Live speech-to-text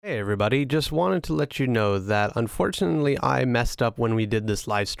everybody. Just wanted to let you know that unfortunately I messed up when we did this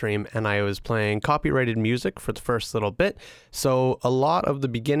live stream and I was playing copyrighted music for the first little bit. So a lot of the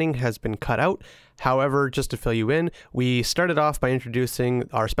beginning has been cut out. However, just to fill you in, we started off by introducing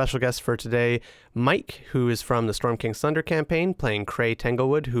our special guest for today, Mike, who is from the Storm King's Thunder campaign, playing Cray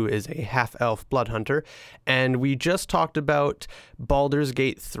Tanglewood, who is a half-elf blood hunter. And we just talked about Baldur's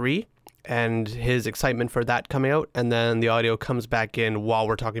Gate 3. And his excitement for that coming out, and then the audio comes back in while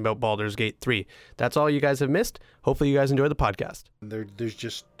we're talking about Baldur's Gate 3. That's all you guys have missed. Hopefully you guys enjoy the podcast.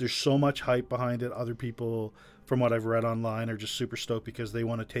 There's so much hype behind it. Other people, from what I've read online, are just super stoked because they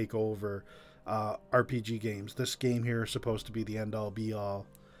want to take over RPG games. This game here is supposed to be the end-all, be-all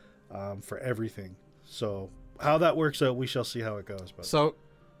for everything. So how that works out, we shall see how it goes. But So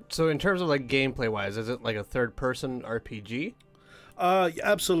in terms of like gameplay-wise, is it like a third-person RPG?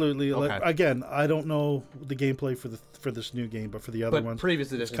 Absolutely. Okay. Like, again, I don't know the gameplay for this new game, but for the other ones, previous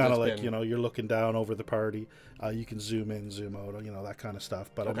it's editions, kind of it's like been... you're looking down over the party. You can zoom in, zoom out, that kind of stuff.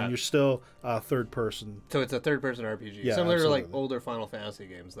 But I Okay. mean, you're still third person. So it's a third-person RPG, Yeah, similar to like absolutely. older Final Fantasy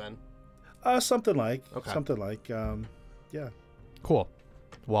games. Then Something like, Okay. Yeah. cool.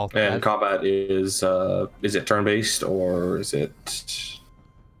 Well, And combat is it turn-based or is it...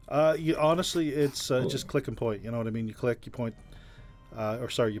 Honestly, it's just click and point. You know what I mean? You click, you point.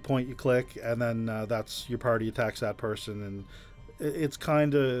 You point, you click, and then that's your party attacks that person, and it's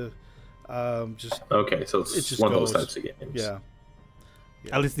kind of just Okay, so it it's just one goes. of those types of games. yeah.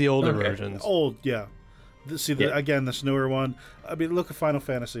 at least the older Okay. versions. Old, yeah. Yeah. Again, this newer one. I mean, look at Final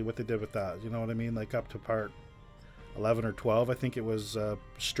Fantasy, what they did with that. You know what I mean? Like up to part 11 or 12, I think it was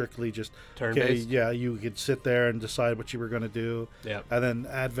strictly just Turn-based? yeah, you could sit there and decide what you were going to do. Yeah. And then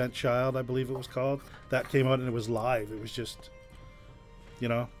Advent Child, I believe it was called, that came out and it was live. It was just,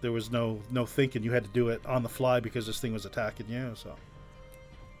 there was no thinking. You had to do it on the fly because this thing was attacking you. So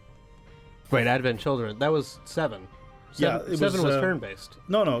Wait, Advent Children. That was 7. Yeah, it was, 7 was turn-based.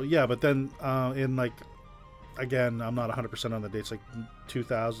 no, yeah, but then in like, again, I'm not 100% on the dates. Like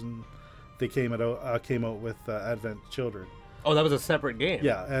 2000, they came out with Advent Children. Oh, that was a separate game.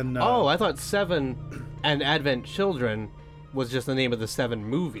 Yeah, and I thought 7 and Advent Children was just the name of the 7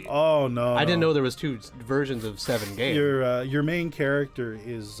 movie. oh no, I didn't no. know there was 2 versions of 7 games. Your main character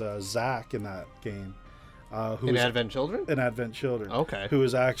is Zack in that game. Who In is Advent Children? in Advent Children. Okay. Who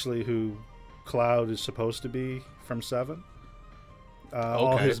is actually who Cloud is supposed to be from 7.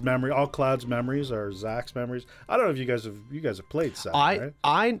 All Okay. his all Cloud's memories are Zack's memories. I don't know if you guys have played 7, right?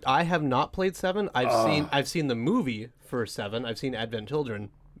 I have not played 7. I've seen the movie for 7. I've seen Advent Children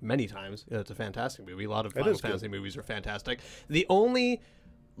many times. It's a fantastic movie. A lot of Final is good. Fantasy movies are fantastic. The only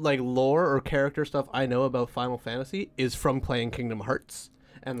like lore or character stuff I know about Final Fantasy is from playing Kingdom Hearts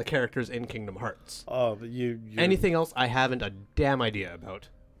and the characters in Kingdom Hearts. Oh, but you're, Anything else I haven't a damn idea about.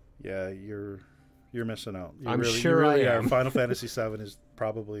 yeah, you're missing out. I'm you sure really I are. am. Final Fantasy 7 is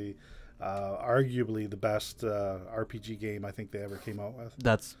probably arguably the best RPG game I think they ever came out with.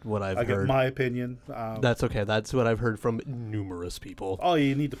 That's what I've Again, heard. my opinion. That's okay. That's what I've heard from numerous people. Oh,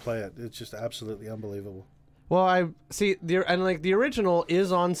 you need to play it. It's just absolutely unbelievable. Well, I see the original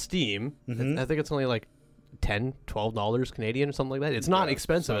is on Steam. Mhm. I think it's only like $10, $12 Canadian or something like that. It's not Yeah,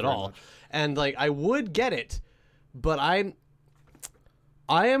 expensive it's at not very all. much. And like I would get it, but I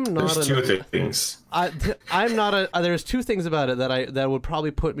am not There's two things. I'm not a there's 2 things about it that would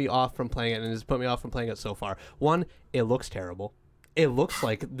probably put me off from playing it and has put me off from playing it so far. One, it looks terrible. It looks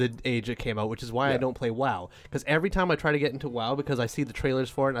like the age it came out, which is why I Yeah. don't play WoW. Because every time I try to get into WoW, because I see the trailers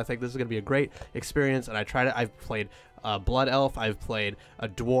for it and I think this is going to be a great experience, and I've played Blood Elf, I've played a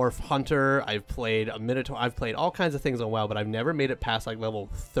Dwarf Hunter, I've played a Minotaur, I've played all kinds of things on WoW, but I've never made it past like level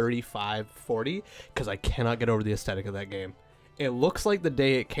 35, 40, because I cannot get over the aesthetic of that game. It looks like the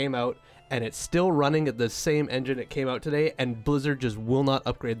day it came out, and it's still running at the same engine it came out today, and Blizzard just will not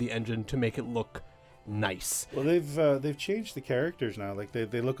upgrade the engine to make it look nice. Well, they've changed the characters now. Like they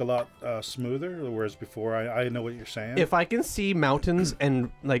look a lot smoother, whereas before I know what you're saying. If I can see mountains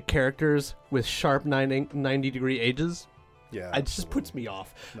and like characters with sharp 90-degree edges, yeah, it just puts me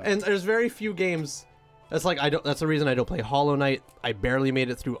off. No. And there's very few games. That's the reason I don't play Hollow Knight. I barely made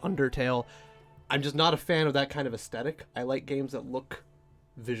it through Undertale. I'm just not a fan of that kind of aesthetic. I like games that look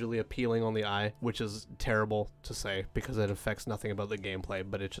visually appealing on the eye, which is terrible to say because it affects nothing about the gameplay,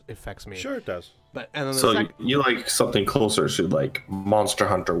 but it affects me. Sure it does. But and then So you like something closer to like Monster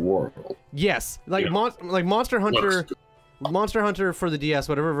Hunter World. yes, like Yeah. Monster Hunter. Looks- Monster Hunter for the DS,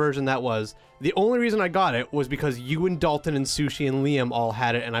 whatever version that was, the only reason I got it was because you and Dalton and Sushi and Liam all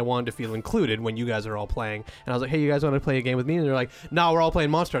had it, and I wanted to feel included when you guys are all playing. And I was like, hey, you guys want to play a game with me? And they're like, no, we're all playing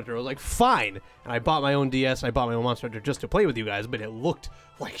Monster Hunter. I was like, fine. And I bought my own DS, and I bought my own Monster Hunter just to play with you guys, but it looked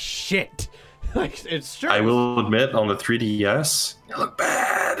like shit. Like, it's true. I will admit, on the 3DS, it looked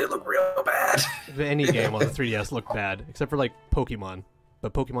bad. It looked real bad. Any game on the 3DS looked bad, except for like Pokemon.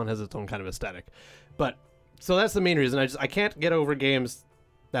 But Pokemon has its own kind of aesthetic. But so that's the main reason. I can't get over games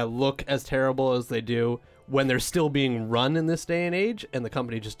that look as terrible as they do when they're still being run in this day and age, and the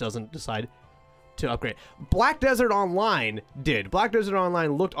company just doesn't decide to upgrade. Black Desert Online did. Black Desert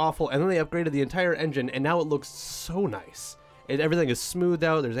Online looked awful, and then they upgraded the entire engine, and now it looks so nice. Everything is smoothed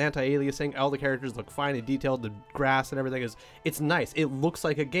out. There's anti-aliasing. All the characters look fine and detailed. The grass and everything it's nice. It looks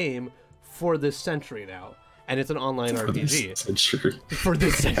like a game for this century now, and it's an online RPG for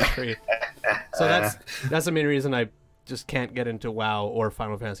this century. So that's the main reason I just can't get into WoW or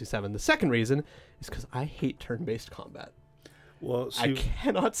Final Fantasy VII. The second reason is because I hate turn-based combat. Well, I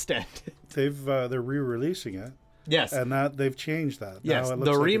cannot stand it. They're re-releasing it. Yes, and they've changed that. Yes, now it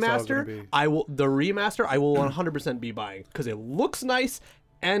the looks remaster. Like The remaster. I will 100% be buying because it looks nice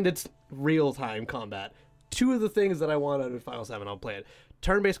and it's real-time combat. Two of the things that I want out of Final 7, I'll play it.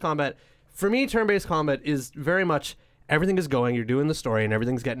 Turn-based combat. For me, turn-based combat is very much everything is going. You're doing the story and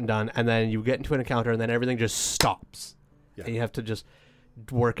everything's getting done, and then you get into an encounter and then everything just stops, and you have to just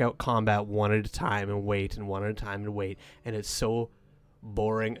work out combat one at a time and wait, and one at a time and wait, and it's so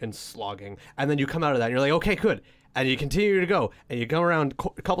boring and slogging. And then you come out of that and you're like, okay, good, and you continue to go, and you go around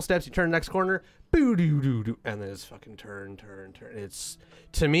a couple steps, you turn the next corner, boo doo doo doo, and then it's fucking turn. It's,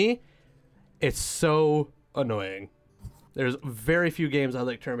 to me, it's so annoying. There's very few games I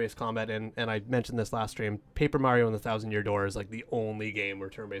like turn-based combat in, and I mentioned this last stream. Paper Mario and the Thousand Year Door is like the only game where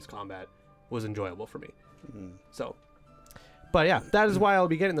turn-based combat was enjoyable for me. So, but yeah, that is why I'll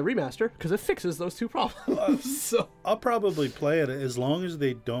be getting the remaster, because it fixes those two problems. So I'll probably play it as long as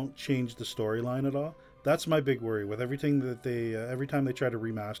they don't change the storyline at all. That's my big worry with everything that they every time they try to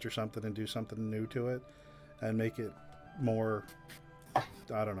remaster something and do something new to it and make it more,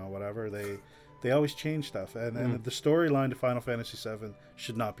 I don't know, whatever, they always change stuff, and the storyline to Final Fantasy VII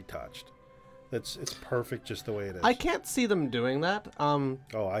should not be touched. It's perfect just the way it is. I can't see them doing that. Oh,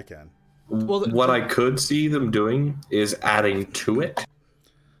 I can. Well, what I could see them doing is adding to it,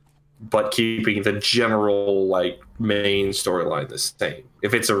 but keeping the general main storyline the same.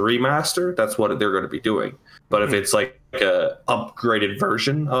 If it's a remaster, that's what they're going to be doing. But if it's like a upgraded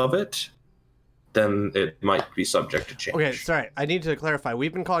version of it, then it might be subject to change. Okay, sorry. I need to clarify.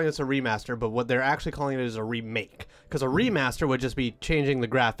 We've been calling this a remaster, but what they're actually calling it is a remake. Because a remaster would just be changing the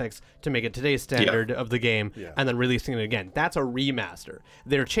graphics to make it today's standard of the game and then releasing it again. That's a remaster.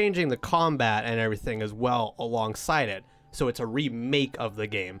 They're changing the combat and everything as well alongside it. So it's a remake of the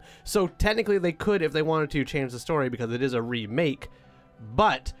game. So technically they could, if they wanted to, change the story because it is a remake.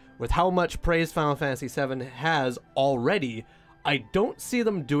 But with how much praise Final Fantasy VII has already, I don't see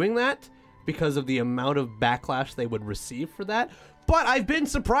them doing that, because of the amount of backlash they would receive for that. But I've been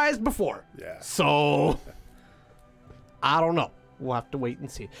surprised before. Yeah. So I don't know. We'll have to wait and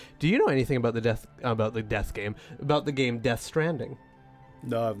see. Do you know anything about the game Death Stranding?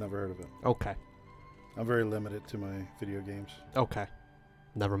 No, I've never heard of it. Okay. I'm very limited to my video games. Okay.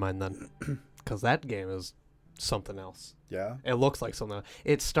 Never mind then. Because that game is something else. Yeah? It looks like something else.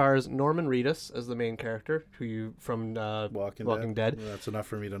 It stars Norman Reedus as the main character, from Walking Dead. That's enough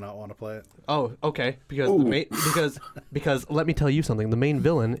for me to not want to play it. Oh, okay. Because let me tell you something. The main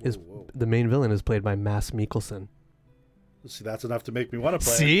villain is played by Mads Mikkelsen. See, that's enough to make me want to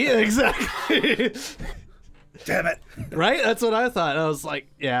play it. See, exactly. Damn it! Right? That's what I thought. I was like,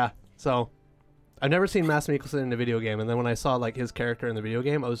 yeah. So, I've never seen Mads Mikkelsen in a video game, and then when I saw his character in the video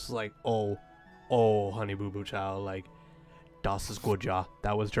game, I was just like, oh, honey boo boo child, das ist gut, ja.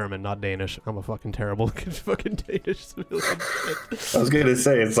 That was German, not Danish. I'm a fucking terrible fucking Danish civilian. I was gonna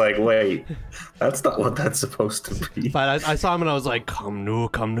say, it's like, wait, that's not what that's supposed to be. But I saw him and I was like, come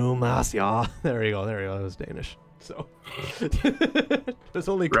nu, Mads, ja. There you go. It was Danish. So it's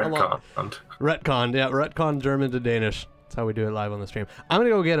only retconned. Yeah, retconned German to Danish. That's how we do it live on the stream. I'm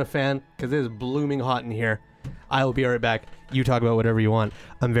gonna go get a fan because it is blooming hot in here. I will be right back. You talk about whatever you want.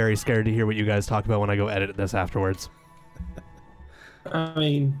 I'm very scared to hear what you guys talk about when I go edit this afterwards. I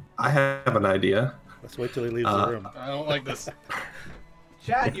mean, I have an idea. Let's wait till he leaves the room. I don't like this.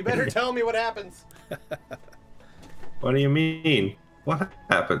 Chad, you better tell me what happens. What do you mean? What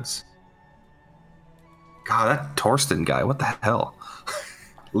happens? God, that Torsten guy, what the hell?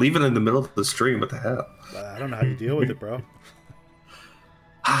 Leaving in the middle of the stream, what the hell? I don't know how you deal with it, bro.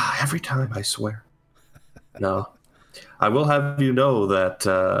 Every time, I swear. No. I will have you know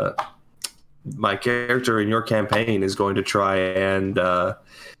that my character in your campaign is going to try and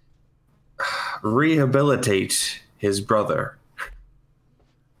rehabilitate his brother.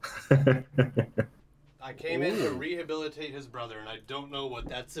 I came in to rehabilitate his brother, and I don't know what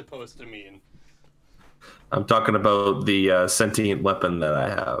that's supposed to mean. I'm talking about the sentient weapon that I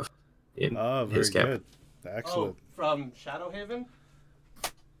have in Very his camp. good. Excellent. Oh, from Shadowhaven?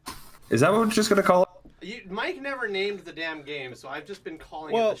 Is that what we're just going to call it? Mike never named the damn game, so I've just been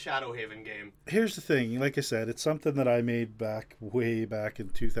calling Well, it the Shadowhaven game. Here's the thing. Like I said, it's something that I made way back in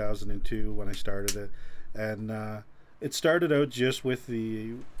 2002 when I started it. And it started out just with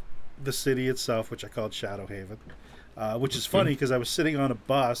the city itself, which I called Shadowhaven. Which is funny because I was sitting on a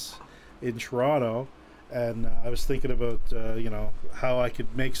bus in Toronto, and I was thinking about, how I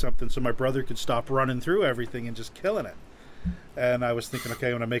could make something so my brother could stop running through everything and just killing it. And I was thinking,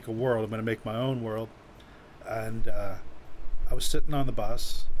 okay, when I make a world, I'm going to make my own world. And I was sitting on the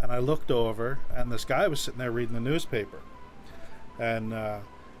bus, and I looked over, and this guy was sitting there reading the newspaper. And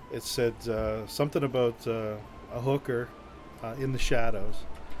it said something about a hooker in the shadows.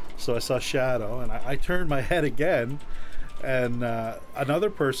 So I saw Shadow, and I turned my head again, and another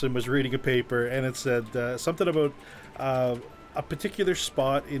person was reading a paper, and it said something about a particular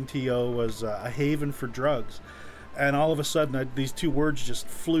spot in TO was a haven for drugs. And all of a sudden, these two words just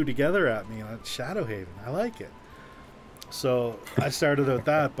flew together at me. And Shadowhaven, I like it. So I started with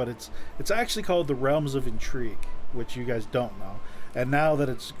that, but it's actually called the Realms of Intrigue, which you guys don't know. And now that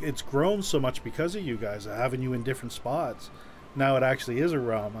it's grown so much because of you guys, having you in different spots, now it actually is a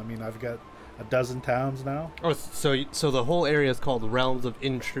realm. I mean, I've got a dozen towns now. Oh, so the whole area is called Realms of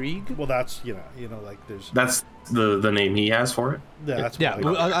Intrigue? Well, that's like there's. That's the name he has for it. Yeah, that's yeah.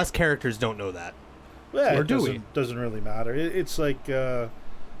 what I- Us characters don't know that. Yeah, Or it do we? doesn't really matter. It's like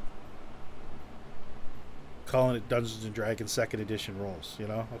calling it Dungeons and Dragons 2nd Edition rules.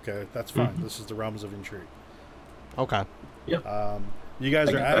 Okay, that's fine. This is the Realms of Intrigue. Okay. You guys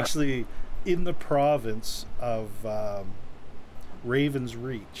I are get that. actually in the province of Raven's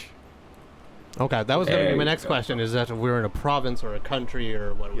Reach. Okay, that was going to There be my you next go. question, is that if we're in a province or a country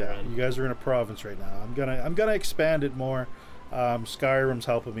or what we're Yeah, in. you guys are in a province right now. I'm gonna expand it more. Skyrim's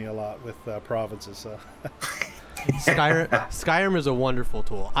helping me a lot with provinces. So. Skyrim is a wonderful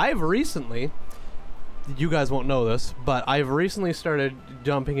tool. I've recently, you guys won't know this, but I've recently started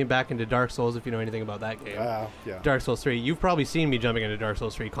jumping it back into Dark Souls, if you know anything about that game. Wow, yeah. Dark Souls 3. You've probably seen me jumping into Dark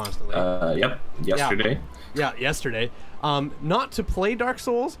Souls 3 constantly. Yep. Yesterday. Yeah, yesterday. Not to play Dark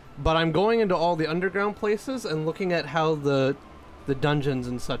Souls, but I'm going into all the underground places and looking at how the dungeons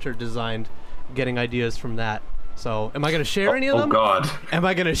and such are designed, getting ideas from that. So, am I going to share any of them? Oh God. Am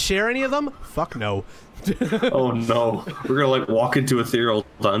I going to share any of them? Fuck no. Oh no. We're gonna like walk into Ethereal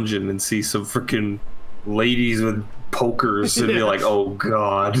Dungeon and see some freaking ladies with pokers and be like, oh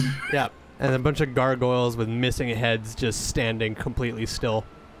God. Yeah, and a bunch of gargoyles with missing heads just standing completely still.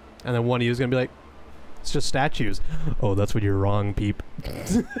 And then one of you is going to be like, it's just statues. Oh, that's what you're wrong, peep.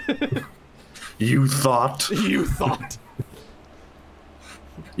 You thought. You thought.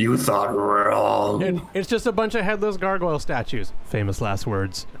 You thought wrong. And it's just a bunch of headless gargoyle statues. Famous last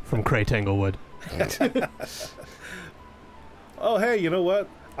words from Cray Tanglewood. Oh, hey, you know what?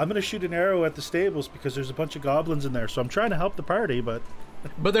 I'm gonna shoot an arrow at the stables because there's a bunch of goblins in there. So I'm trying to help the party, but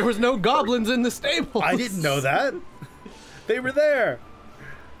But there was no goblins in the stables. I didn't know that. They were there.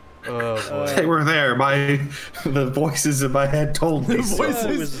 Oh, boy. They were there. The voices in my head told me. The so.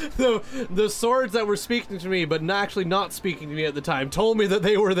 voices, the swords that were speaking to me, but not speaking to me at the time, told me that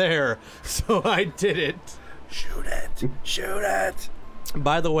they were there. So I did it. Shoot it. Shoot it.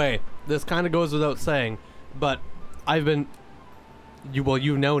 By the way, this kind of goes without saying, but I've been,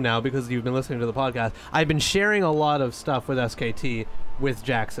 you know now because you've been listening to the podcast, I've been sharing a lot of stuff with SKT with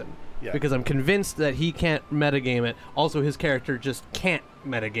Jackson. Yeah. Because I'm convinced that he can't metagame it. Also, his character just can't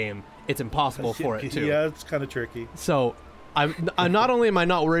metagame. It's impossible for it, too. Yeah, it's kind of tricky. So, I'm not only am I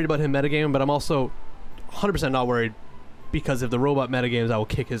not worried about him metagaming, but I'm also 100% not worried because if the robot metagames, I will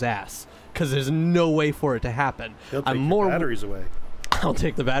kick his ass. Because there's no way for it to happen. He'll take I'm your more batteries away. I'll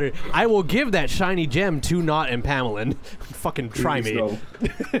take the battery. I will give that shiny gem to Not and Pamelin. Fucking try me. So,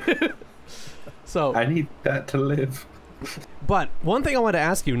 So, I need that to live. but one thing I want to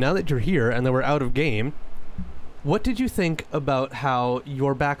ask you, now that you're here and that we're out of game, what did you think about how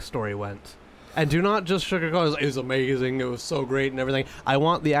your backstory went? And do not just sugarcoat it was amazing, it was so great and everything. I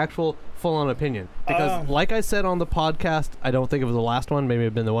want the actual full-on opinion. Because like I said on the podcast, I don't think it was the last one, maybe it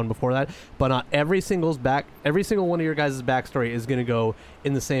had been the one before that, but not every single one of your guys' backstory is going to go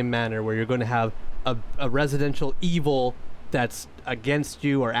in the same manner, where you're going to have a residential evil that's against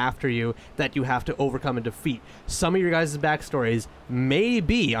you or after you that you have to overcome and defeat. Some of your guys' backstories may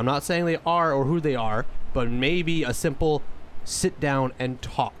be, I'm not saying they are or who they are, but maybe a simple sit down and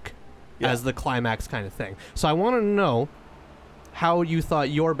talk as the climax kind of thing. So I want to know how you thought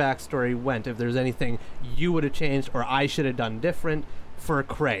your backstory went, if there's anything you would have changed or I should have done different for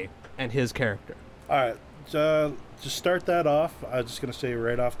Cray and his character. All right, to start that off, I'm just going to say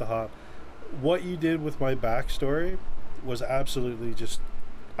right off the hop, what you did with my backstory was absolutely just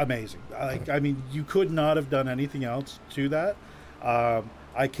amazing. I mean, you could not have done anything else to that.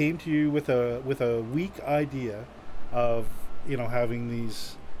 I came to you with a weak idea of, you know, having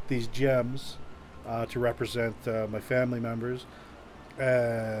these gems to represent my family members,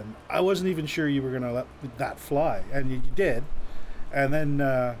 and I wasn't even sure you were going to let that fly, and you did. And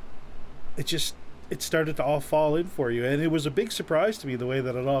then it started to all fall in for you, and it was a big surprise to me the way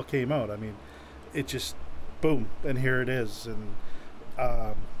that it all came out. I mean, it just boom, and here it is. And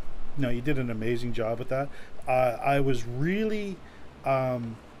no, you did an amazing job with that. I was really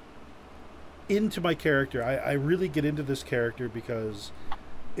into my character. I really get into this character because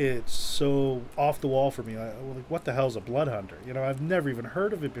it's so off the wall for me. Like, what the hell's a blood hunter? You know, I've never even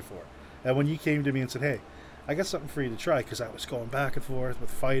heard of it before. And when you came to me and said, "Hey, I got something for you to try," because I was going back and forth with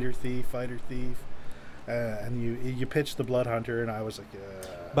fighter thief, and you pitched the blood hunter, and I was like,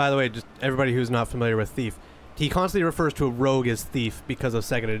 By the way, just everybody who's not familiar with thief, he constantly refers to a rogue as thief because of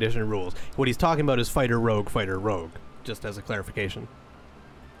 2nd edition rules. What he's talking about is fighter rogue, just as a clarification.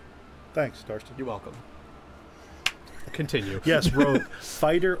 Thanks, Darcy. You're welcome. Continue. Yes, rogue.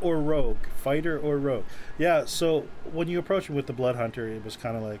 Fighter or rogue. Yeah, so when you approach me with the blood hunter, it was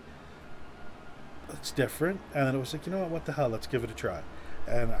kind of like, it's different. And then it was like, you know what the hell, let's give it a try.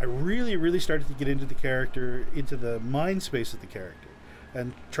 And I really, really started to get into the character, into the mind space of the character,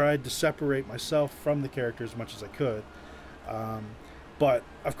 and tried to separate myself from the character as much as I could. But,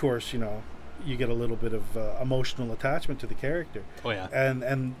 of course, you know, you get a little bit of emotional attachment to the character. Oh, yeah.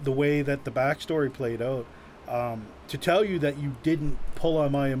 And the way that the backstory played out, to tell you that you didn't pull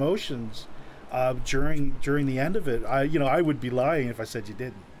on my emotions during the end of it, I would be lying if I said you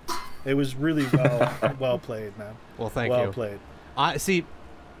didn't. It was really well played, man. Well, thank you. Well played. I see.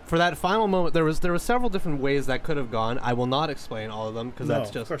 For that final moment, there was several different ways that could have gone. I will not explain all of them because that's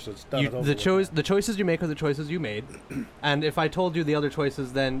just of course it's done. The choices you make are the choices you made. And if I told you the other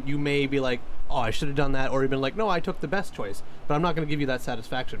choices, then you may be like, "Oh, I should have done that," or you've been like, "No, I took the best choice." But I'm not going to give you that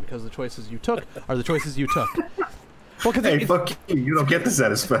satisfaction because the choices you took are the choices you took. Well, hey, fuck you! You don't get the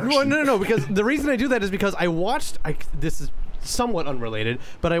satisfaction. Well, no. Because the reason I do that is because I watched. This is somewhat unrelated,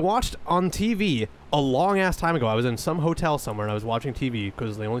 but I watched on TV a long ass time ago. I was in some hotel somewhere and I was watching TV because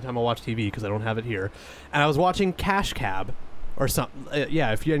it's the only time I watch TV because I don't have it here. And I was watching Cash Cab, or something.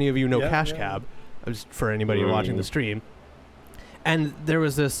 If any of you know Cash Cab, just for anybody watching the stream. And there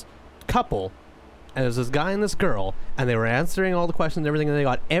was this couple, and there was this guy and this girl, and they were answering all the questions and everything, and they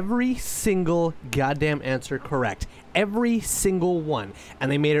got every single goddamn answer correct. Every single one.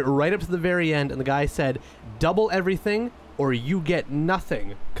 And they made it right up to the very end, and the guy said, "Double everything or you get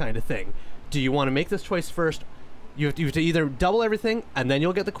nothing," kind of thing. Do you want to make this choice first? You have to either double everything and then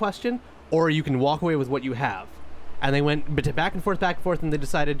you'll get the question, or you can walk away with what you have. And they went back and forth, and they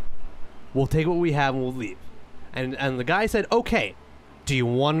decided, we'll take what we have and we'll leave. And the guy said, "Okay, do you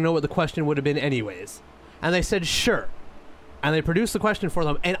want to know what the question would have been anyways?" And they said, "Sure." And they produced the question for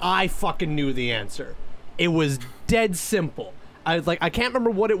them, and I fucking knew the answer. It was dead simple. I can't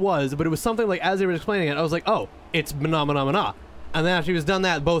remember what it was, but it was something like, as they were explaining it, I was like, "Oh, it's mana." And then after he was done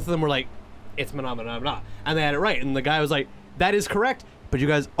that, both of them were like, "It's mana." And they had it right. And the guy was like, "That is correct, but you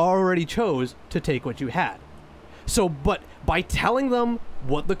guys already chose to take what you had." So, but by telling them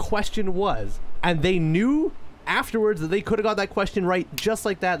what the question was, and they knew afterwards that they could have got that question right just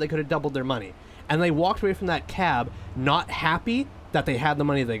like that, they could have doubled their money. And they walked away from that cab not happy that they had the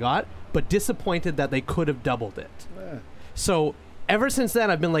money they got, but disappointed that they could have doubled it. Yeah. So ever since then,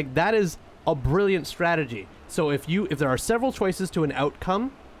 I've been like, that is a brilliant strategy. So if there are several choices to an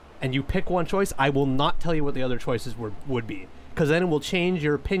outcome and you pick one choice, I will not tell you what the other choices would be, because then it will change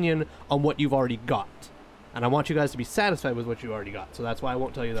your opinion on what you've already got. And I want you guys to be satisfied with what you already got. So that's why I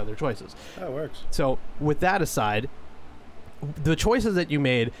won't tell you the other choices. That works. So with that aside, the choices that you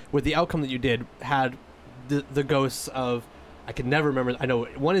made with the outcome that you did had the ghosts of, I can never remember. I know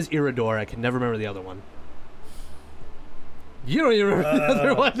one is Iridor. I can never remember the other one. You don't even remember the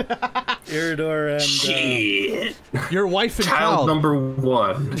other one. Iridor and shit. Your wife and child number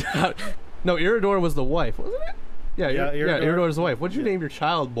one. No, Iridor was the wife, wasn't it? Yeah, Iridor Iridor was the wife. What did you name your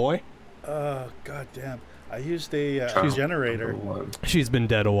child, boy? God damn. I used a Child generator. number 1. She's been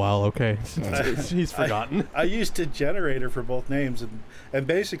dead a while, okay? She's forgotten. I used a generator for both names, and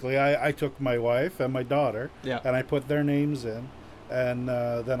basically I took my wife and my daughter, Yeah. and I put their names in, and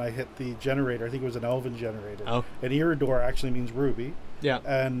then I hit the generator. I think it was an elven generator. Oh. And Iridor actually means ruby, Yeah.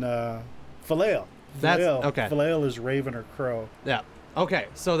 and Philael. That's- okay. Philael is raven or crow. Yeah. Okay.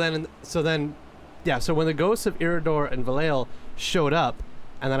 So then, yeah. So when the ghosts of Iridor and Valael showed up,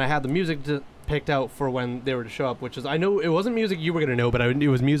 and then I had the music picked out for when they were to show up, which is, I know it wasn't music you were gonna know, but it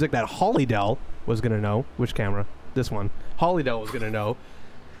was music that Hollydell was gonna know. Which camera? This one. Hollydell was gonna know.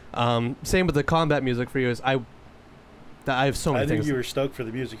 Same with the combat music for you. Is I have so many I think things. you were stoked for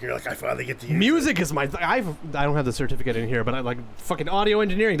the music. You're like, I finally get to use Music is my. I don't have the certificate in here, but I like fucking audio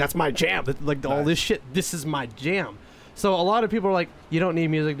engineering. That's my jam. Like all this shit. This is my jam. So a lot of people are like, you don't need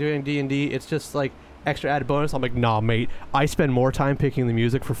music doing D&D. It's just like extra added bonus. I'm like, nah, mate. I spend more time picking the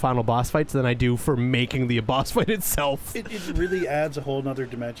music for final boss fights than I do for making the boss fight itself. It really adds a whole nother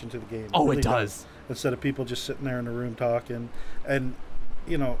dimension to the game. Oh, really it does. Instead of people just sitting there in a room talking, and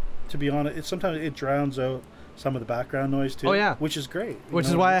to be honest, sometimes it drowns out some of the background noise too. Oh, yeah. Which is great. Which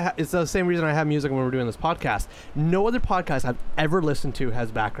is why it's the same reason I have music when we're doing this podcast. No other podcast I've ever listened to has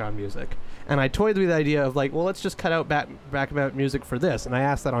background music. And I toyed with the idea of like, well, let's just cut out background music for this. And I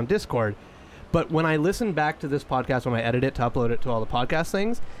asked that on Discord. But when I listen back to this podcast, when I edit it to upload it to all the podcast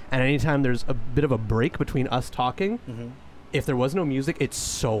things, and anytime there's a bit of a break between us talking, if there was no music, it's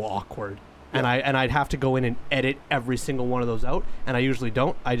so awkward. Yeah. And I'd have to go in and edit every single one of those out. And I usually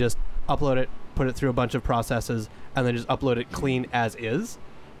don't. I just upload it, put it through a bunch of processes, and then just upload it clean as is.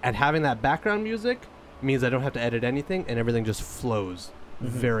 And having that background music means I don't have to edit anything, and everything just flows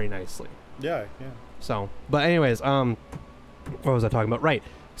very nicely. Yeah. So, but anyways, what was I talking about? Right.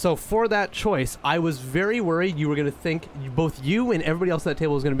 So for that choice, I was very worried you were going to think, both you and everybody else at that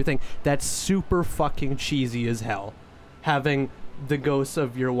table was going to be thinking, that's super fucking cheesy as hell. Having the ghosts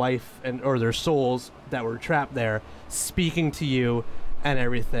of your wife or their souls that were trapped there speaking to you and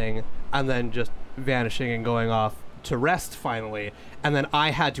everything, and then just vanishing and going off to rest finally. And then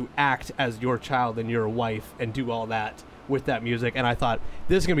I had to act as your child and your wife and do all that with that music. And I thought,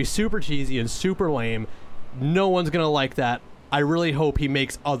 this is going to be super cheesy and super lame. No one's going to like that. I really hope he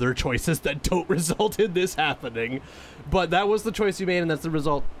makes other choices that don't result in this happening. But that was the choice you made, and that's the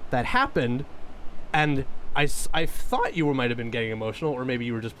result that happened. And I thought you might have been getting emotional, or maybe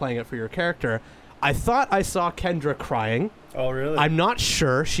you were just playing it for your character. I thought I saw Kendra crying. Oh, really? I'm not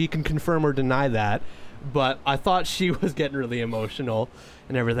sure. She can confirm or deny that. But I thought she was getting really emotional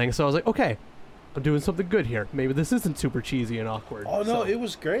and everything. So I was like, okay, I'm doing something good here. Maybe this isn't super cheesy and awkward. Oh, no, so. it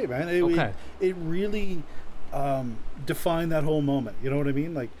was great, man. It really defined that whole moment. You know what I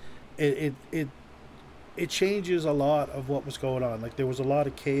mean? Like, it changes a lot of what was going on. Like, there was a lot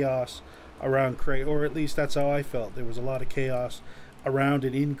of chaos around Cray, or at least that's how I felt. There was a lot of chaos around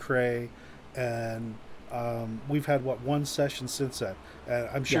and in Cray, and we've had one session since then.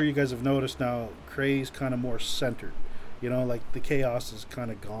 I'm sure you guys have noticed now, Cray's kind of more centered. You know, like the chaos is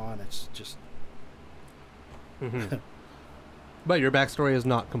kind of gone. It's just. But your backstory is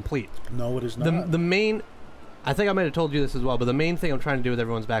not complete. No, it is not. The main, I think I might have told you this as well, but the main thing I'm trying to do with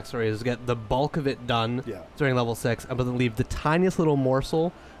everyone's backstory is get the bulk of it done during level 6, and then leave the tiniest little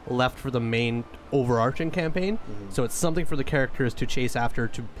morsel left for the main overarching campaign. So it's something for the characters to chase after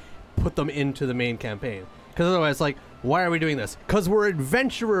to put them into the main campaign. Because otherwise, like, why are we doing this? Because we're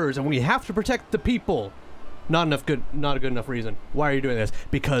adventurers and we have to protect the people. Not a good enough reason. Why are you doing this?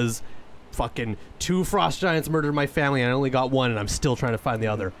 Because fucking 2 frost giants murdered my family and I only got one and I'm still trying to find the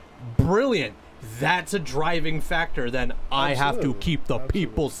other. Brilliant. That's a driving factor. Then I have to keep the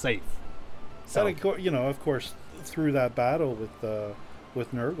people safe. So, and of course, through that battle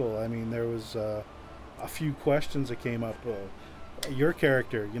with Nurgle, I mean, there was a few questions that came up. Your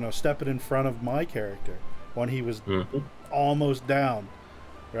character, stepping in front of my character when he was almost down,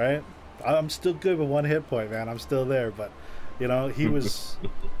 right? I'm still good with 1 hit point, man. I'm still there, but he was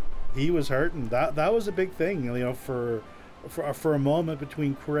he was hurting. That was a big thing, for a moment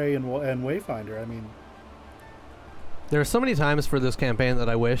between Cray and Wayfinder. I mean, there are so many times for this campaign that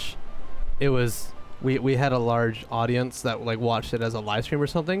I wish it was we had a large audience that like watched it as a live stream or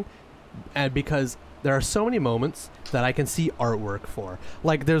something, and because there are so many moments that I can see artwork for.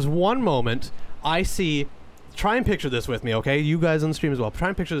 Like, there's one moment I see. Try and picture this with me, okay? You guys on the stream as well. Try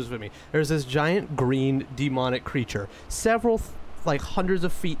and picture this with me. There's this giant green demonic creature, several hundreds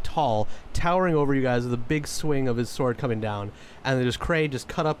of feet tall, towering over you guys with a big swing of his sword coming down. And there's Cray just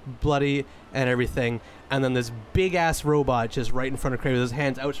cut up, bloody, and everything. And then this big-ass robot just right in front of Cray with his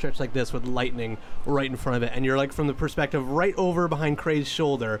hands outstretched like this with lightning right in front of it. And you're like from the perspective right over behind Cray's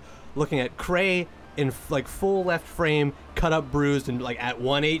shoulder, looking at Cray in like full left frame, cut up, bruised, and like at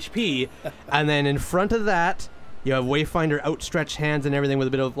 1 HP. And then in front of that, you have Wayfinder outstretched hands and everything with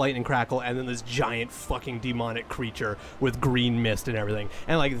a bit of lightning crackle, and then this giant fucking demonic creature with green mist and everything.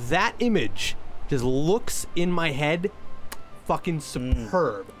 And like that image just looks in my head fucking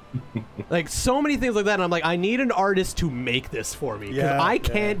superb. Like so many things like that, and I'm like, I need an artist to make this for me, because I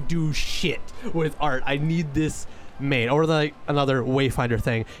can't do shit with art. I need this made. Or like another Wayfinder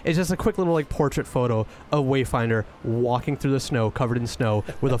thing, it's just a quick little like portrait photo of Wayfinder walking through the snow, covered in snow,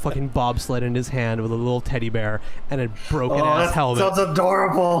 with a fucking bobsled in his hand, with a little teddy bear and a broken ass helmet. Sounds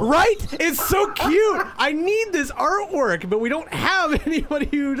adorable, right? It's so cute. I need this artwork, but we don't have anybody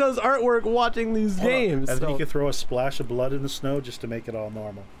who does artwork watching these games. And then you could throw a splash of blood in the snow just to make it all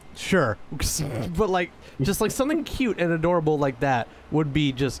normal. Sure, but like just like something cute and adorable like that would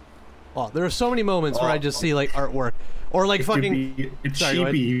be just. Oh, there are so many moments where I just see like artwork, or like fucking a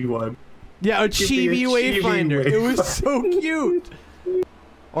chibi one. Yeah, a chibi Wayfinder. It was so cute.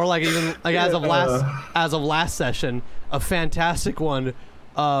 Or like even like as of last session, a fantastic one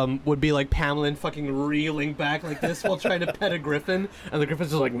would be like Pamela fucking reeling back like this while trying to pet a griffin, and the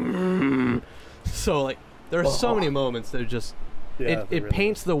griffin's just like. So like there are so many moments that are just it really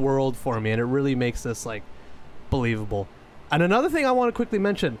paints the world for me, and it really makes this like believable. And another thing I want to quickly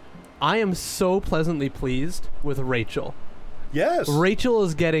mention. I am so pleasantly pleased with Rachel. Yes. Rachel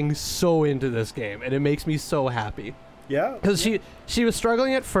is getting so into this game, and it makes me so happy. Yeah. Because she was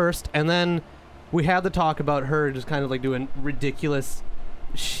struggling at first, and then we had the talk about her just kind of like doing ridiculous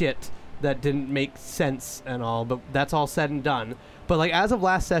shit that didn't make sense and all, but that's all said and done. But like as of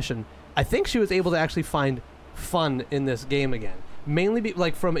last session, I think she was able to actually find fun in this game again. Mainly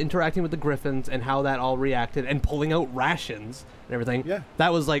like from interacting with the griffins and how that all reacted, and pulling out rations and everything. Yeah.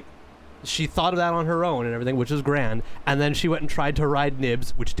 That was like... She thought of that on her own and everything, which is grand. And then she went and tried to ride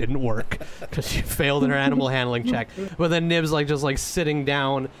Nibs, which didn't work because she failed in her animal handling check. But then Nibs like just like sitting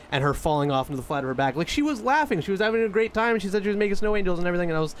down and her falling off into the flat of her back. Like she was laughing, she was having a great time. She said she was making snow angels and everything.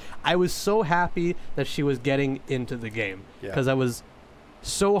 And I was so happy that she was getting into the game, because I was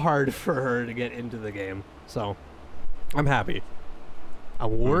so hard for her to get into the game. So I'm happy.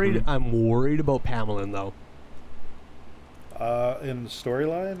 I'm worried. I'm worried about Pamela though. In the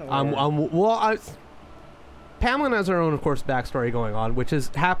storyline? Pamela has her own, of course, backstory going on, which is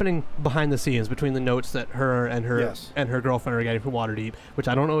happening behind the scenes between the notes that her and her girlfriend are getting from Waterdeep, which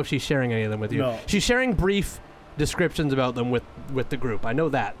I don't know if she's sharing any of them with you. No. She's sharing brief descriptions about them with the group. I know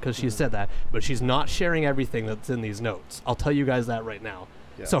that because she said that, but she's not sharing everything that's in these notes. I'll tell you guys that right now.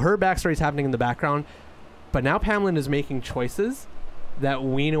 Yeah. So her backstory is happening in the background, but now Pamela is making choices that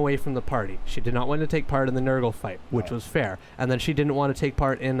wean away from the party. She did not want to take part in the Nurgle fight, which was fair, and then she didn't want to take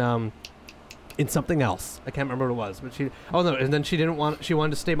part in something else. I can't remember what it was, but and then she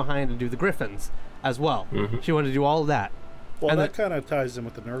wanted to stay behind and do the Griffins as well. She wanted to do all of that. Well, and that kind of ties in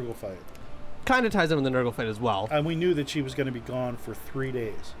with the Nurgle fight. Kind of ties in with the Nurgle fight as well. And we knew that she was going to be gone for 3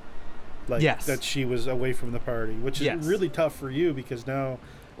 days. Like that she was away from the party, which is really tough for you, because now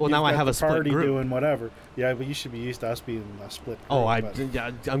now I have a split party group doing whatever. Yeah, but you should be used to us being a split group. Oh,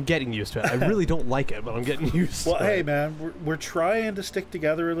 I'm getting used to it. I really don't like it, but I'm getting used to it. Well, hey man, we're trying to stick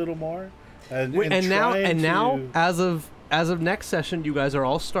together a little more. And now as of next session, you guys are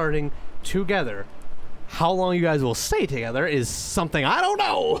all starting together. How long you guys will stay together is something I don't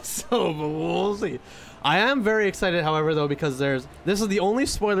know. So we'll see. I am very excited, however, though, because this is the only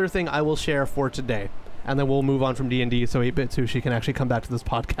spoiler thing I will share for today. And then we'll move on from D&D so 8-Bit Sushi can actually come back to this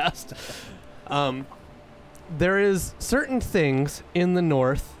podcast. There is certain things in the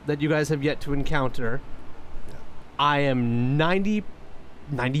north that you guys have yet to encounter. I am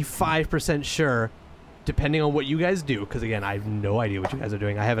 95% sure, depending on what you guys do, because again, I have no idea what you guys are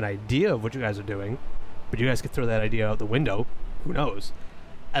doing. I have an idea of what you guys are doing, but you guys could throw that idea out the window. Who knows?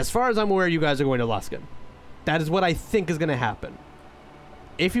 As far as I'm aware, you guys are going to Luskan. That is what I think is going to happen.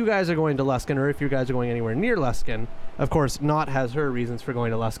 If you guys are going to Luskan, or if you guys are going anywhere near Luskan, of course, Nott has her reasons for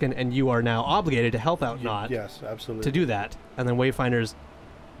going to Luskan, and you are now obligated to help out Nott. Yes, absolutely. To do that. And then Wayfinder's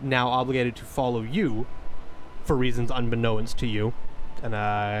now obligated to follow you for reasons unbeknownst to you. And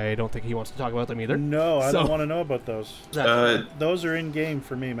I don't think he wants to talk about them either. No, I don't want to know about those. Those are in-game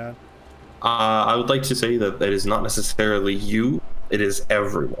for me, man. I would like to say that it is not necessarily you, it is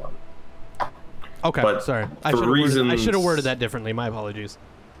everyone. Okay, but sorry. I should have worded that differently. My apologies.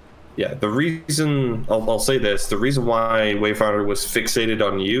 Yeah, the reason I'll say this: the reason why Wayfinder was fixated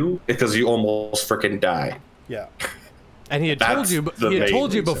on you is because you almost freaking died. Yeah, and he had told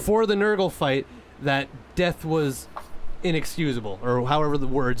you before the Nurgle fight that death was inexcusable, or however the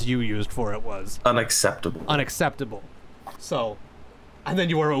words you used for it was unacceptable. So, and then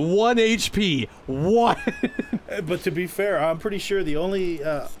you were at 1 HP. What? But to be fair, I'm pretty sure the only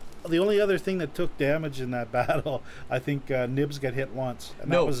other thing that took damage in that battle, I think Nibs got hit once,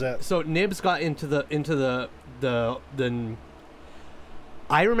 and that was it. So Nibs got into the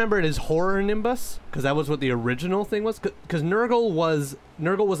I remember it as Horror Nimbus, because that was what the original thing was. Because Nurgle was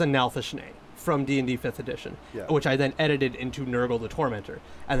a Nalthishne from D&D 5th edition, which I then edited into Nurgle the Tormentor.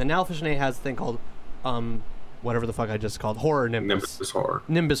 And the Nalthishne has a thing called, whatever the fuck I just called, Horror Nimbus.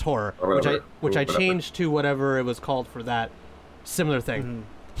 Nimbus Horror, which I changed to whatever it was called for that similar thing. Mm-hmm.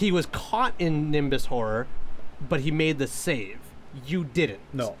 He was caught in Nimbus Horror, but he made the save. You didn't.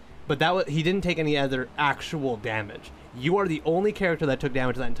 No. But he didn't take any other actual damage. You are the only character that took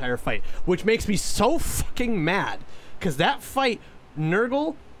damage in that entire fight, which makes me so fucking mad. Because that fight,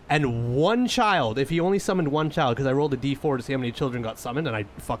 Nurgle and one child, if he only summoned one child, because I rolled a d4 to see how many children got summoned, and I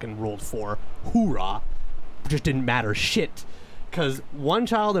fucking rolled 4. Hoorah. Just didn't matter shit. Because one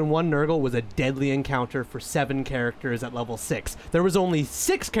child and one Nurgle was a deadly encounter for 7 characters at level 6. There was only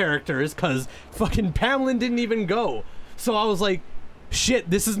 6 characters, because fucking Pamela didn't even go. So I was like, shit,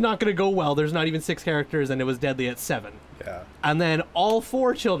 this is not going to go well. There's not even 6 characters, and it was deadly at 7. Yeah. And then all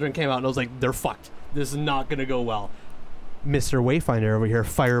 4 children came out, and I was like, they're fucked. This is not going to go well. Mr. Wayfinder over here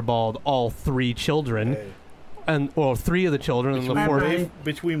fireballed all 3 children. Hey. And, well, 3 of the children, and the 4th.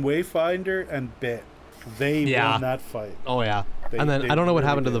 Between Wayfinder and Bit, they won that fight. Oh, yeah. And then I don't know what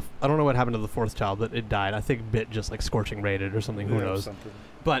happened to the 4th child, but it died. I think Bit just like scorching raided or something. Who knows?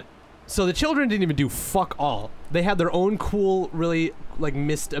 But so the children didn't even do fuck all. They had their own cool, really like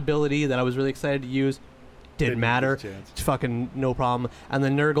missed ability that I was really excited to use. Didn't matter. Fucking no problem. And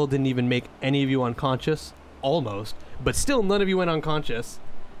then Nurgle didn't even make any of you unconscious, almost. But still, none of you went unconscious,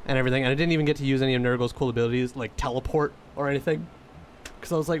 and everything. And I didn't even get to use any of Nurgle's cool abilities like teleport or anything.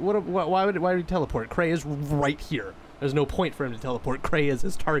 Because I was like, why would he teleport? Cray is right here. There's no point for him to teleport. Cray is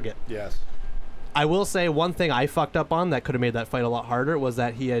his target. Yes. I will say one thing I fucked up on that could have made that fight a lot harder was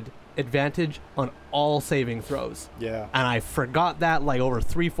that he had advantage on all saving throws. Yeah. And I forgot that like over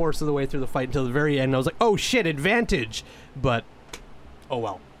 3/4 of the way through the fight until the very end. And I was like, oh shit, advantage. But, oh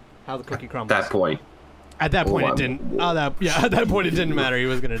well. How the cookie crumbles. At that point. At that point, it didn't. At that point, it didn't matter. He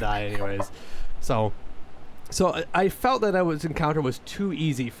was going to die anyways. So I felt that encounter was too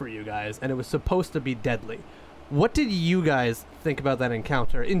easy for you guys, and it was supposed to be deadly. What did you guys think about that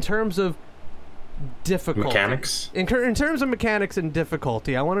encounter in terms of difficulty? Mechanics? In terms of mechanics and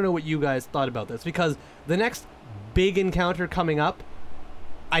difficulty, I want to know what you guys thought about this, because the next big encounter coming up,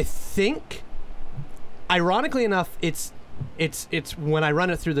 I think, ironically enough, it's when I run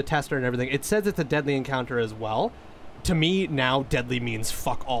it through the tester and everything, it says it's a deadly encounter as well. To me, now deadly means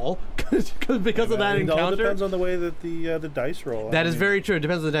fuck all because of that encounter. It all depends on the way that the dice roll. That is very true. It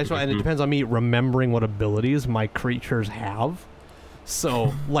depends on the dice roll, and it depends on me remembering what abilities my creatures have.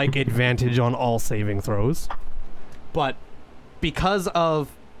 So, like advantage on all saving throws. But because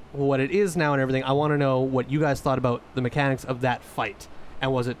of what it is now and everything, I want to know what you guys thought about the mechanics of that fight.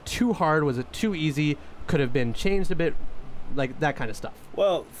 And was it too hard? Was it too easy? Could have been changed a bit? Like that kind of stuff.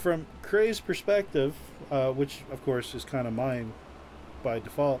 Well, from Cray's perspective, which of course is kind of mine by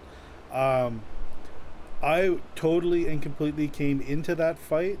default, I totally and completely came into that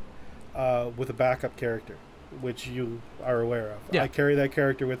fight with a backup character, which you are aware of. Yeah. I carry that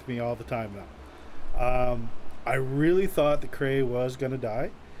character with me all the time now. I really thought that Cray was going to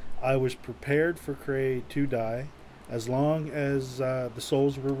die. I was prepared for Cray to die. As long as the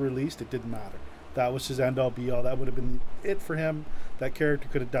souls were released, it didn't matter. That was his end-all, be-all. That would have been it for him. That character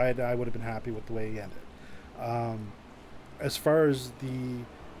could have died, and I would have been happy with the way he ended. As far as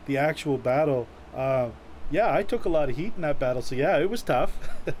the actual battle, I took a lot of heat in that battle, so yeah, it was tough.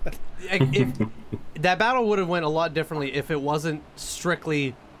 That battle would have went a lot differently if it wasn't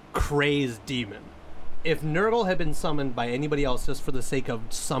strictly Cray's demon. If Nurgle had been summoned by anybody else just for the sake of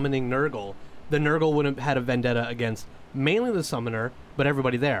summoning Nurgle, the Nurgle would have had a vendetta against mainly the summoner, but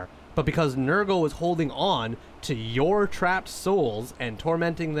everybody there. But because Nurgle was holding on to your trapped souls and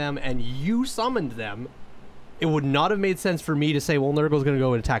tormenting them, and you summoned them, it would not have made sense for me to say, well, Nurgle's going to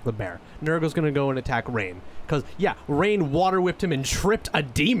go and attack the bear. Nurgle's going to go and attack Rain. Because, yeah, Rain water whipped him and tripped a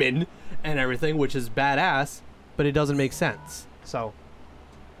demon and everything, which is badass, but it doesn't make sense. So,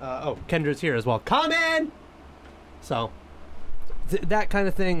 Kendra's here as well. Come in! So, that kind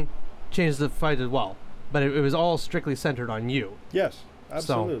of thing changes the fight as well. But it was all strictly centered on you. Yes.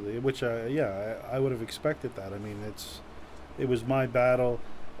 Absolutely, which I would have expected that. I mean, it was my battle.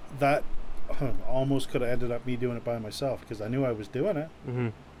 That almost could have ended up me doing it by myself because I knew I was doing it,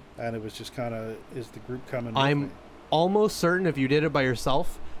 and it was just kind of, is the group coming? I'm almost certain if you did it by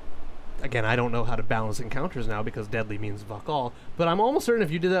yourself, Again, I don't know how to balance encounters now because deadly means fuck all, but I'm almost certain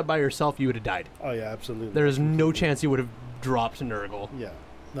if you did that by yourself, you would have died. Oh yeah, absolutely. There is no chance you would have dropped Nurgle. Yeah.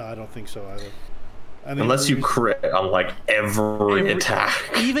 No, I don't think so either. I think Unless you crit on like every attack.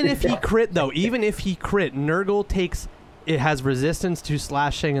 Even if he crit, though, Nurgle it has resistance to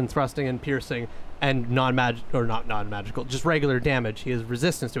slashing and thrusting and piercing and non-magical, just regular damage. He has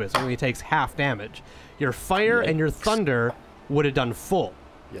resistance to it, so he only takes half damage. Your fire and your thunder would have done full.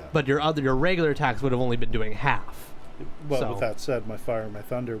 Yeah. But your regular attacks would have only been doing half. Well, with that said, my fire and my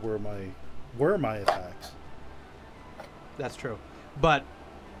thunder were my attacks. That's true. But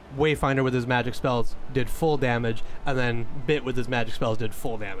Wayfinder with his magic spells did full damage, and then Bit with his magic spells did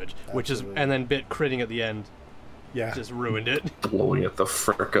full damage, and then Bit critting at the end. Yeah. Just ruined it. Blowing it the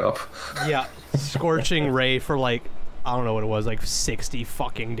frick up. Yeah. Scorching Ray for like, I don't know what it was, like 60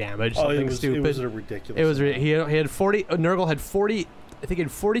 fucking damage. Something stupid. It was a ridiculous. It was he had 40. Nurgle had 40. I think he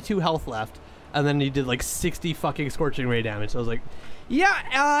had 42 health left, and then he did like 60 fucking Scorching Ray damage. So I was like,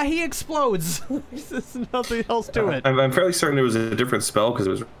 yeah, he explodes. There's nothing else to it. I'm fairly certain it was a different spell because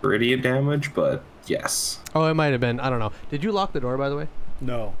it was radiant damage, but yes. Oh, it might have been. I don't know. Did you lock the door, by the way?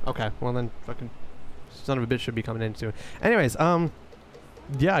 No. Okay. Well then, fucking son of a bitch should be coming in soon. Anyways,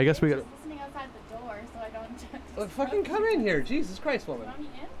 yeah, I guess we got. Listening outside the door, so I don't. Well, fucking come in here, Jesus Christ, woman. Want me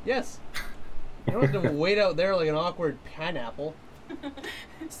in? Yes. You don't have to wait out there like an awkward pineapple. I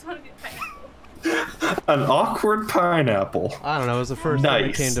just want to be a pineapple. An awkward pineapple. I don't know. It was the first thing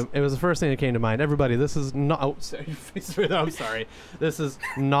that came to. It was the first thing that came to mind. Everybody, this is not. Oh, sorry, I'm sorry. This is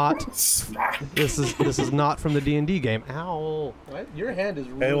not. This is not from the D&D game. Ow! What? Your hand is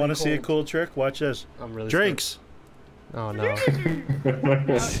really. Hey, want to cold. see a cool trick? Watch this. I'm really Drinks. scared. Oh no.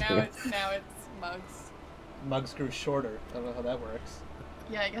 Now it's mugs. Mugs grew shorter. I don't know how that works.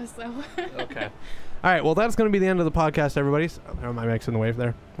 Yeah, I guess so. Okay. All right. Well, that's going to be the end of the podcast, everybody. Am I mixing the wave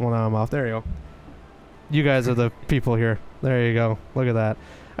there? Well, now I'm off. There you go. You guys are the people here. There you go. Look at that.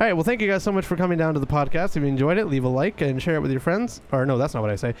 All right. Well, thank you guys so much for coming down to the podcast. If you enjoyed it, leave a like and share it with your friends. Or no, that's not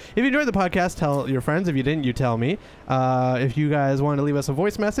what I say. If you enjoyed the podcast, tell your friends. If you didn't, you tell me. If you guys want to leave us a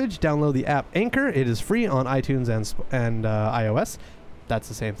voice message, download the app Anchor. It is free on iTunes and iOS. That's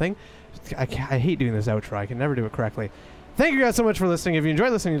the same thing. I hate doing this outro. I can never do it correctly. Thank you guys so much for listening. If you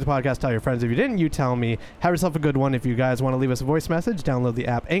enjoyed listening to the podcast, tell your friends. If you didn't, you tell me. Have yourself a good one. If you guys want to leave us a voice message, download the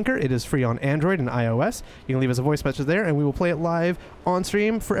app Anchor. It is free on Android and iOS. You can leave us a voice message there, and we will play it live on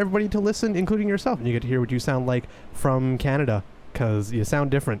stream for everybody to listen, including yourself. And you get to hear what you sound like from Canada, because you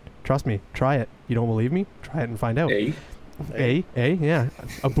sound different. Trust me. Try it. You don't believe me? Try it and find out. Yeah.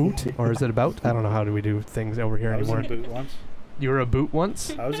 A boot? Or is it about? I don't know. How do we do things over here anymore? I was in a boot once. You were a boot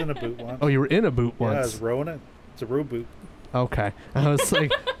once? I was in a boot once. Oh, you were in a boot once? Yeah, I was rowing it. It's a row boot. Okay. I was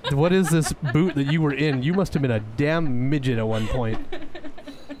like, what is this boot that you were in? You must have been a damn midget at one point.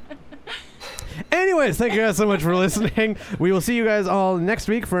 Anyways, thank you guys so much for listening. We will see you guys all next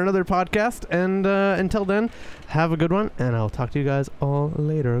week for another podcast. And until then, have a good one. And I'll talk to you guys all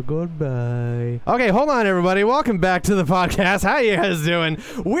later. Goodbye. Okay, hold on, everybody. Welcome back to the podcast. How you guys doing?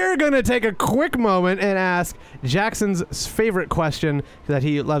 We're going to take a quick moment and ask Jackson's favorite question that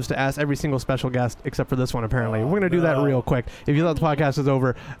he loves to ask every single special guest, except for this one, apparently. We're going to do that real quick. If you thought the podcast was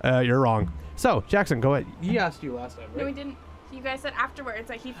over, you're wrong. So, Jackson, go ahead. He asked you last time, right? No, we didn't. You guys said afterwards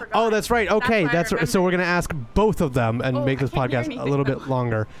that he forgot. Oh, that's right. Okay, that's right. So we're going to ask both of them and make this podcast a little bit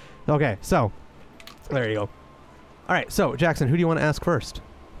longer. Okay, so there you go. All right, so Jackson, who do you want to ask first?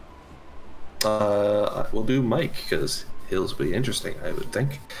 We'll do Mike because he'll be interesting, I would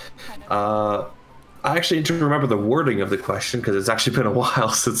think. I actually need to remember the wording of the question because it's actually been a while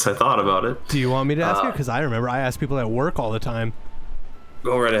since I thought about it. Do you want me to ask it? Because I remember I ask people at work all the time.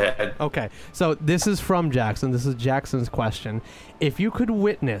 Go right ahead. Okay, so this is from Jackson. This is Jackson's question. If you could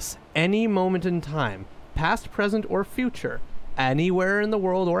witness any moment in time, past, present, or future, anywhere in the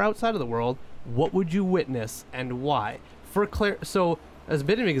world or outside of the world, what would you witness and why? So, as a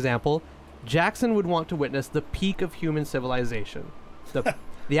bit of an example, Jackson would want to witness the peak of human civilization,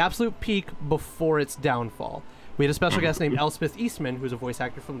 the absolute peak before its downfall. We had a special guest named Elspeth Eastman, who's a voice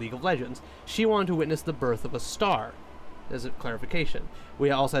actor from League of Legends. She wanted to witness the birth of a star. As a clarification.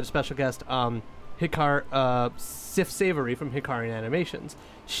 We also had a special guest, Sif Savory from Hikarian Animations.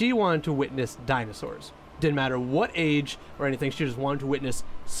 She wanted to witness dinosaurs. Didn't matter what age or anything, she just wanted to witness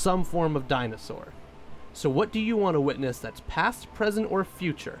some form of dinosaur. So what do you want to witness that's past, present, or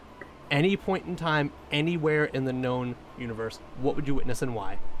future? Any point in time, anywhere in the known universe, what would you witness and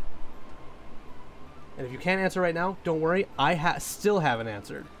why? And if you can't answer right now, don't worry, I still haven't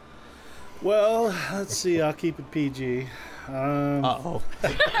answered. Well, let's see. I'll keep it PG. Uh-oh.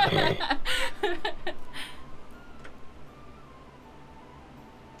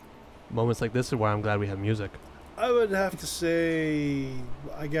 moments like this are why I'm glad we have music. I would have to say,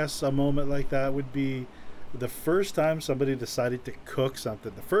 I guess a moment like that would be the first time somebody decided to cook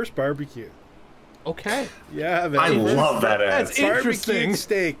something. The first barbecue. Okay. Yeah, man. I love that That's answer. interesting. Barbecue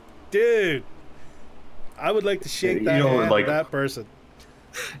steak, dude. I would like to shake You that know, hand like- of that person.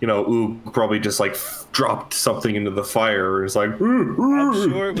 You know, Oog probably just like dropped something into the fire and it's like, I'm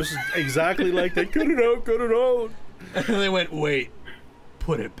sure it was exactly like that. Cut it out, cut it out. And they went, wait,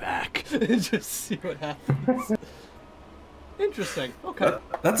 put it back. And just see what happens. Interesting. Okay.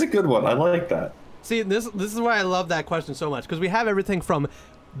 That's a good one. I like that. See, this is why I love that question so much, because we have everything from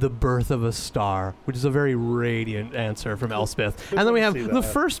the birth of a star, which is a very radiant answer from Elspeth, and then we have See the that.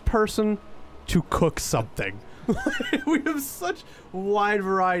 first person to cook something. We have such wide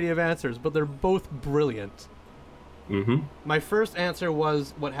variety of answers, but they're both brilliant. Mm-hmm. My first answer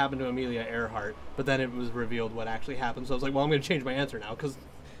was what happened to Amelia Earhart, but then it was revealed what actually happened, so I was like, well, I'm going to change my answer now, because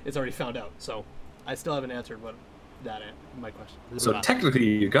it's already found out. So I still haven't answered my question. So technically,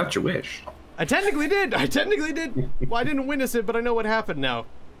 you got your wish. I technically did. Well, I didn't witness it, but I know what happened now.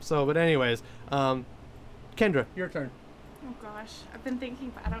 So, but anyways, Kendra, your turn. Oh gosh, I've been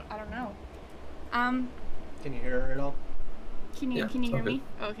thinking, but I don't know. Can you hear her at all? Can you Yeah, hear it's all me?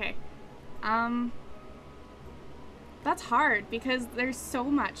 Okay. That's hard because there's so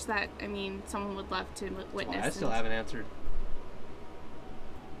much that someone would love to witness. I still and haven't answered.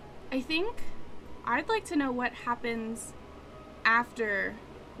 I think I'd like to know what happens after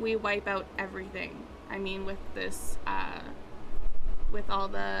we wipe out everything. With this, with all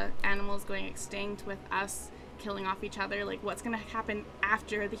the animals going extinct, with us killing off each other, like what's gonna happen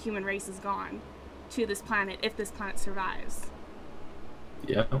after the human race is gone to this planet, if this planet survives.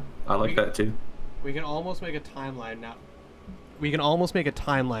 Yeah, I like that too. We can almost make a timeline now. We can almost make a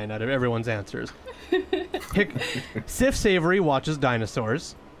timeline out of everyone's answers. Sif Savory watches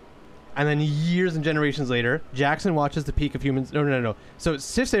dinosaurs. And then years and generations later, Jackson watches the peak of humans. No. So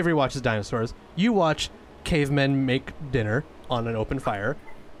Sif Savory watches dinosaurs. You watch cavemen make dinner on an open fire.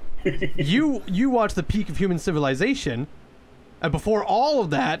 You watch the peak of human civilization. And before all of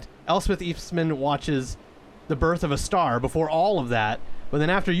that, Elspeth Eastman watches the birth of a star. Before all of that. But then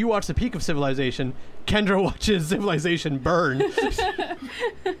after you watch the peak of civilization, Kendra watches civilization burn.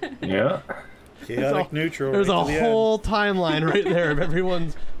 Yeah. Chaotic neutral. There's right a to the end. whole timeline right there of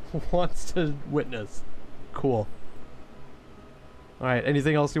everyone's wants to witness. Cool. All right.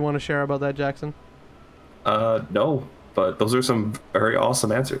 Anything else you want to share about that, Jackson? No, but those are some very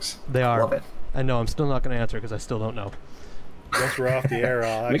awesome answers. They are. Love it. I know. I'm still not going to answer because I still don't know. Once we're off the air,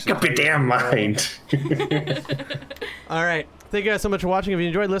 I'll Make actually up your tell you. damn mind. All right. Thank you guys so much for watching. If you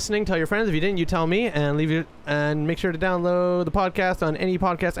enjoyed listening, tell your friends. If you didn't, you tell me, and leave it. And make sure to download the podcast on any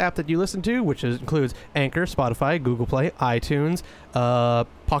podcast app that you listen to, which includes Anchor, Spotify, Google Play, iTunes,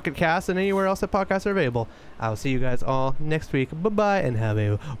 Pocket Cast, and anywhere else that podcasts are available. I'll see you guys all next week. Bye bye, and have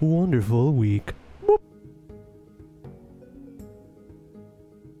a wonderful week.